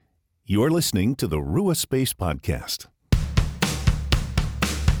You're listening to the Rua Space Podcast.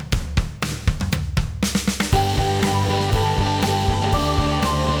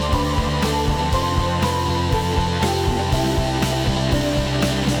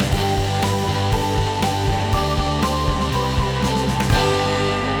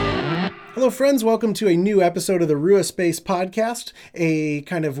 Hello, friends. Welcome to a new episode of the Rua Space Podcast, a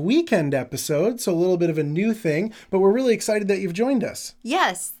kind of weekend episode, so a little bit of a new thing, but we're really excited that you've joined us.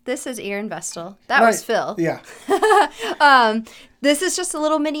 Yes, this is Erin Vestal. That was Phil. Yeah. This is just a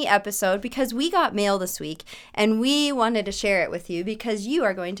little mini episode because we got mail this week, and we wanted to share it with you because you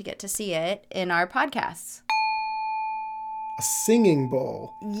are going to get to see it in our podcasts. A singing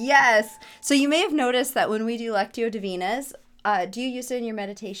bowl. Yes. So you may have noticed that when we do Lectio Divinas, do you use it in your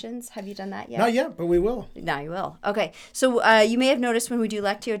meditations? Have you done that yet? Not yet, but we will. Now you will. Okay. So you may have noticed when we do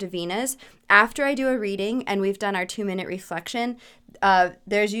Lectio Divinas, after I do a reading and we've done our 2-minute reflection,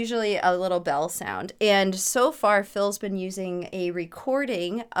 there's usually a little bell sound. And so far, Phil's been using a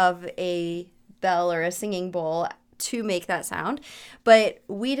recording of a bell or a singing bowl to make that sound. But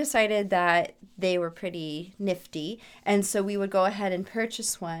we decided that they were pretty nifty. And so we would go ahead and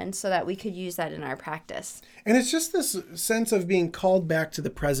purchase one so that we could use that in our practice. And it's just this sense of being called back to the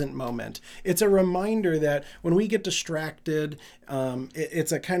present moment. It's a reminder that when we get distracted,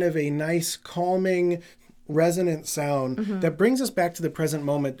 it's a kind of a nice, calming, resonant sound that brings us back to the present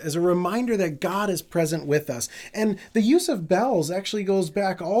moment as a reminder that God is present with us. And the use of bells actually goes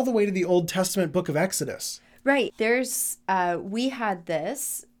back all the way to the Old Testament book of Exodus. Right. We had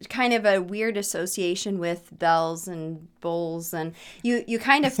this kind of a weird association with bells and bowls, and you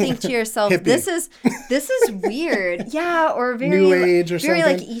kind of think to yourself, this is weird. Yeah, or very New Age or very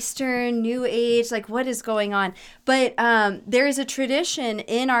something. like Eastern, New Age, like what is going on? But there is a tradition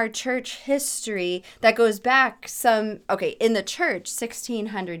in our church history that goes back in the church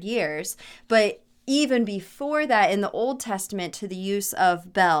 1600 years, but even before that, in the Old Testament, to the use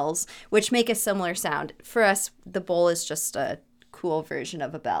of bells, which make a similar sound. For us, the bowl is just a cool version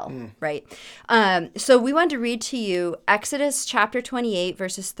of a bell, right? So we wanted to read to you Exodus chapter 28,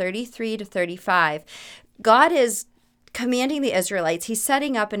 verses 33 to 35. God is commanding the Israelites. He's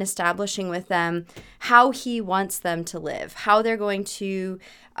setting up and establishing with them how he wants them to live, how they're going to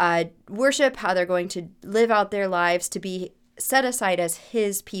worship, how they're going to live out their lives to be set aside as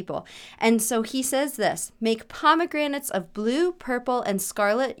his people. And so he says this: make pomegranates of blue, purple, and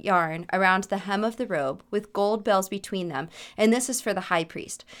scarlet yarn around the hem of the robe with gold bells between them. And this is for the high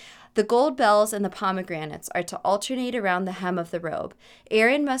priest. The gold bells and the pomegranates are to alternate around the hem of the robe.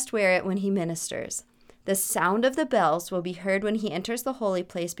 Aaron must wear it when he ministers. The sound of the bells will be heard when he enters the holy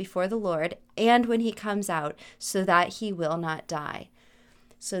place before the Lord and when he comes out, so that he will not die.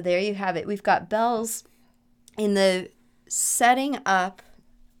 So there you have it. We've got bells in the setting up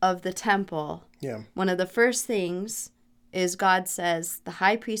of the temple. Yeah. One of the first things is God says the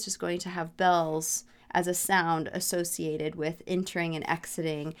high priest is going to have bells as a sound associated with entering and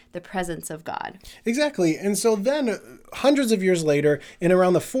exiting the presence of God. Exactly. And so then hundreds of years later, in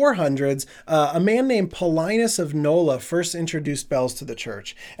around the 400s, a man named Paulinus of Nola first introduced bells to the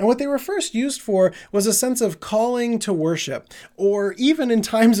church. And what they were first used for was a sense of calling to worship, or even in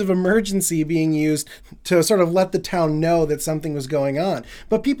times of emergency being used to sort of let the town know that something was going on.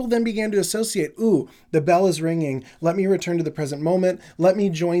 But people then began to associate, the bell is ringing. Let me return to the present moment. Let me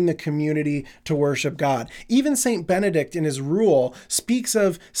join the community to worship God. Even St. Benedict in his rule speaks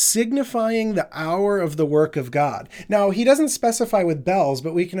of signifying the hour of the work of God. Now, he doesn't specify with bells,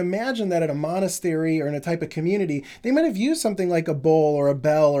 but we can imagine that at a monastery or in a type of community, they might have used something like a bowl or a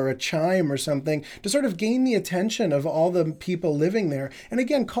bell or a chime or something to sort of gain the attention of all the people living there. And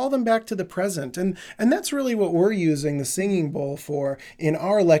again, call them back to the present. And that's really what we're using the singing bowl for in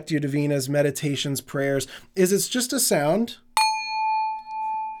our Lectio Divinas, meditations, prayers, is it's just a sound.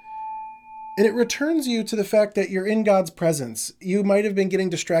 And it returns you to the fact that you're in God's presence. You might have been getting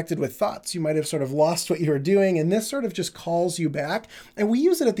distracted with thoughts. You might have sort of lost what you were doing, and this sort of just calls you back. And we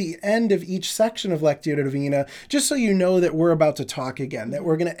use it at the end of each section of Lectio Divina, just so you know that we're about to talk again, that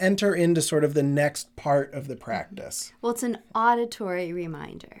we're going to enter into sort of the next part of the practice. Well, it's an auditory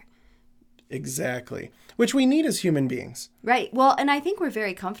reminder. Exactly. Which we need as human beings. Right. Well, and I think we're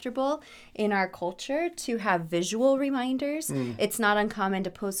very comfortable in our culture to have visual reminders. It's not uncommon to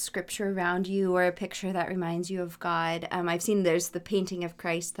post scripture around you or a picture that reminds you of God. I've seen there's the painting of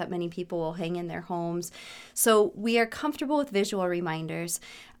Christ that many people will hang in their homes. So we are comfortable with visual reminders.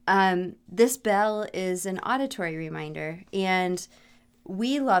 This bell is an auditory reminder, and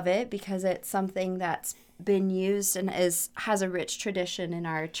we love it because it's something that's been used and has a rich tradition in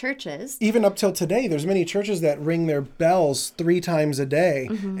our churches. Even up till today, there's many churches that ring their bells 3 times a day,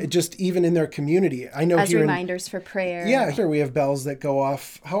 just even in their community. I know As here reminders for prayer. Yeah, here we have bells that go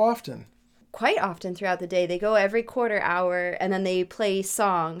off. How often? Quite often throughout the day. They go every quarter hour, and then they play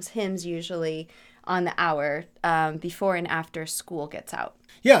songs, hymns usually, on the hour before and after school gets out.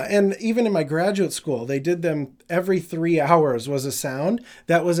 Yeah, and even in my graduate school, they did them every 3 hours was a sound.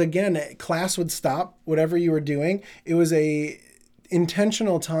 That was, again, class would stop, whatever you were doing. It was a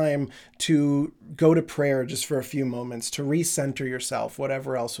intentional time to go to prayer just for a few moments, to recenter yourself,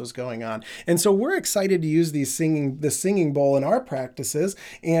 whatever else was going on. And so we're excited to use the singing bowl in our practices,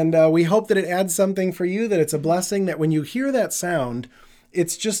 and we hope that it adds something for you, that it's a blessing, that when you hear that sound,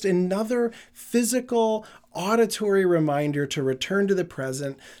 it's just another physical, auditory reminder to return to the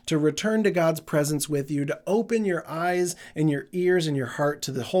present, to return to God's presence with you, to open your eyes and your ears and your heart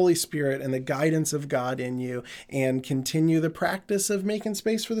to the Holy Spirit and the guidance of God in you, and continue the practice of making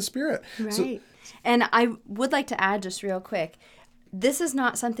space for the Spirit. Right. And I would like to add just real quick, this is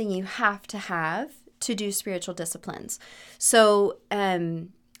not something you have to do spiritual disciplines. So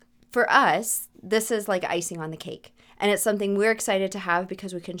for us, this is like icing on the cake. And it's something we're excited to have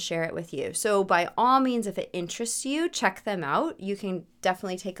because we can share it with you. So by all means, if it interests you, check them out. You can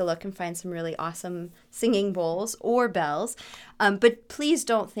definitely take a look and find some really awesome singing bowls or bells. But please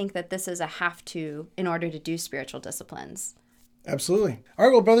don't think that this is a have-to in order to do spiritual disciplines. Absolutely. All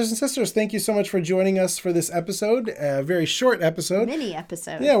right, well, brothers and sisters, thank you so much for joining us for this episode, a very short episode. Mini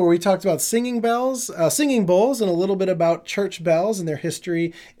episode. Yeah, where we talked about singing bowls, and a little bit about church bells and their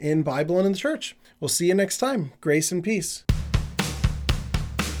history in Bible and in the church. We'll see you next time. Grace and peace.